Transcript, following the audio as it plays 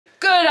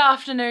Good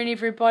afternoon,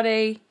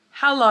 everybody.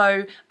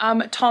 Hello.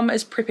 Tom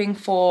is prepping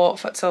for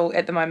futsal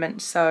at the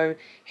moment, so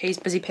he's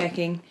busy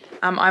packing.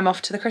 I'm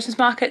off to the Christmas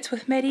markets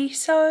with Maddie,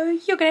 so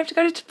you're gonna have to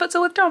go to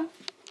futsal with Tom.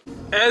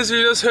 As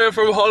you just heard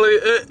from Holly,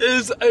 it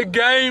is a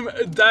game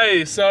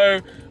day.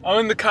 So I'm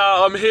in the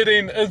car, I'm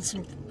heading, it's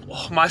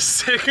my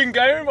second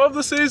game of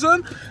the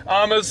season.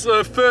 It's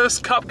the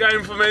first cup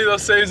game for me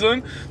this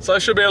season, so it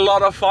should be a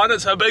lot of fun.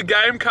 It's a big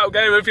game, cup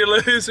game. If you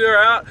lose, you're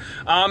out.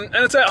 And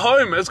it's at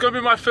home. It's going to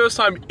be my first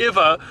time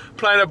ever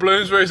playing at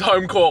Bloomsbury's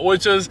home court,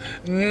 which is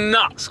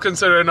nuts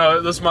considering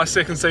this is my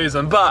second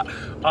season. But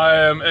I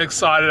am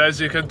excited, as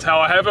you can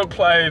tell. I haven't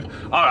played,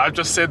 I've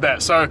just said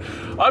that, so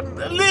I'm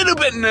a little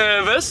bit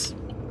nervous.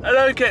 I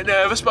don't get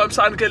nervous, but I'm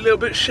starting to get a little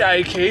bit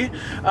shaky.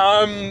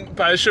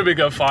 But it should be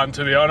good fun,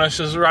 to be honest.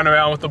 Just run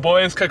around with the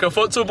boys, kick a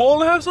futsal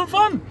ball and have some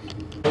fun.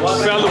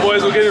 Found the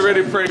boys, we're getting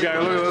ready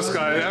pre-game. Look at this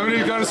guy. How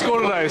many are going to score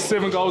today?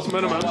 7 goals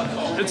minimum.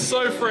 It's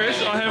so fresh,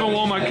 I haven't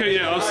worn my kit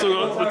yet. I've still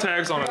got the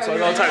tags on it, so I've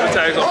got to take the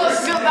tags off.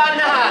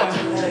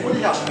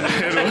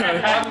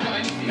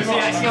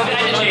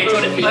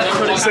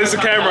 Sees the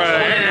camera.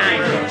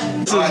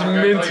 This is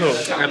mental.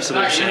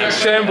 Absolute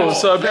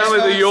shambles. So apparently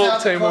the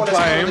York team were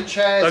playing.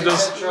 They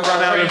just run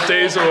out of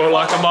diesel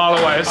like a mile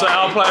away. So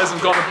our players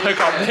have got to pick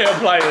up their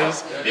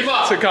players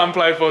to come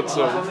play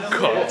futsal.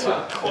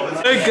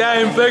 God. Big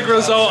game, big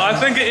result. I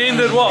think it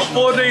ended, what,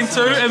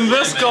 14-2? And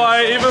this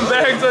guy even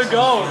bagged a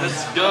goal.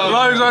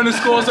 Rose only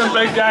scores in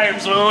big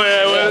games.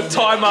 We're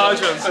tie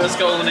margins. First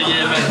goal in a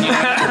year,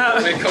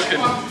 man. We're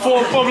cooking.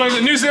 For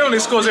Bloom, New Zealand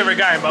scores every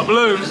game, but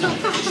Bloom,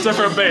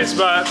 different beast.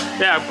 But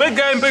yeah, big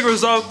game, big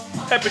result.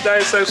 Happy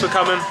days, thanks for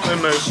coming, we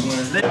move.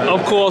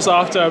 Of course,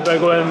 after a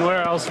big win,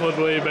 where else would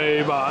we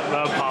be but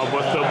the pub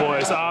with the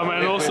boys?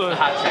 And also...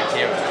 Hat-trick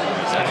hero.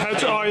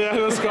 Oh yeah,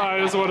 this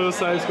guy is one of the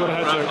saves, got a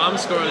hat-trick. I'm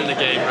scoring in the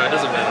game, bro, it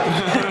doesn't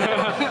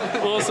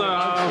matter. Also,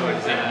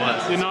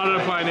 United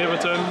are playing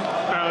Everton.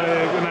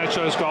 Apparently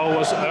Nacho's goal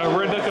was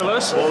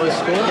ridiculous. What was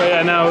scored? But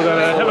yeah, now we're going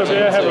to have a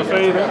beer, have a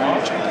feed.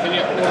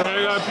 There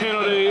we go,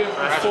 penalty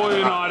for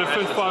United,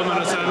 55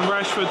 minutes in.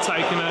 Rashford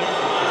taking it.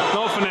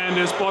 Not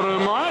Fernandez,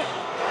 bottom right.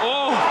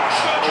 Oh!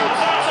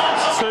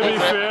 To be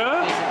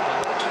fair,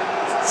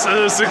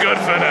 so it's a good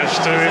finish,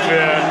 to be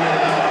fair.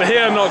 The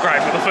hair not great,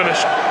 but the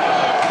finish.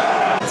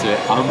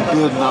 I'm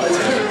good not to.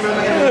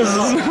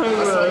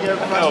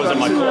 That was in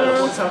my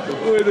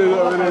car. We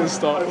didn't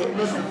stop.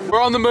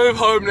 We're on the move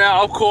home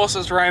now. Of course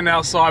it's raining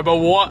outside, but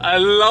what a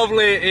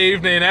lovely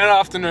evening and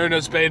afternoon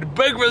it's been.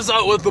 Big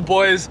result with the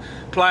boys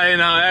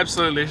playing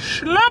absolutely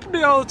slapped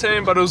the other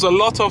team, but it was a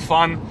lot of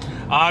fun.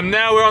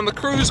 Now we're on the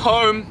cruise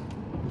home.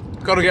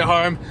 Got to get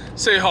home,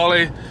 see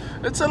Holly.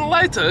 It's a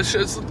late-ish,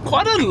 it's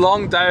quite a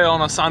long day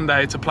on a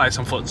Sunday to play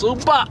some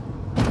futsal, but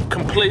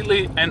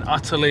completely and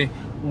utterly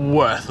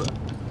worth it.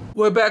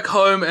 We're back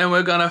home and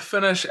we're gonna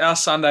finish our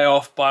Sunday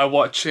off by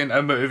watching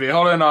a movie.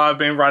 Holly and I have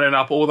been running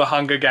up all the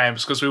Hunger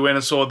Games because we went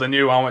and saw the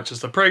new one, which is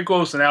the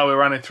prequel, so now we're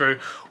running through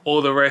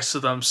all the rest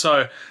of them.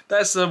 So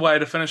that's the way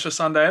to finish a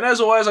Sunday. And as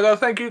always, I gotta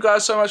thank you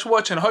guys so much for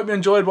watching. I hope you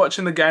enjoyed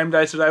watching the game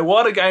day today.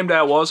 What a game day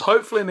it was.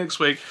 Hopefully next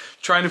week,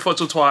 training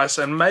futsal twice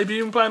and maybe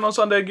even playing on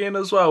Sunday again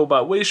as well,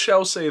 but we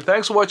shall see.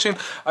 Thanks for watching.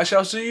 I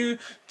shall see you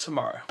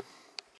tomorrow.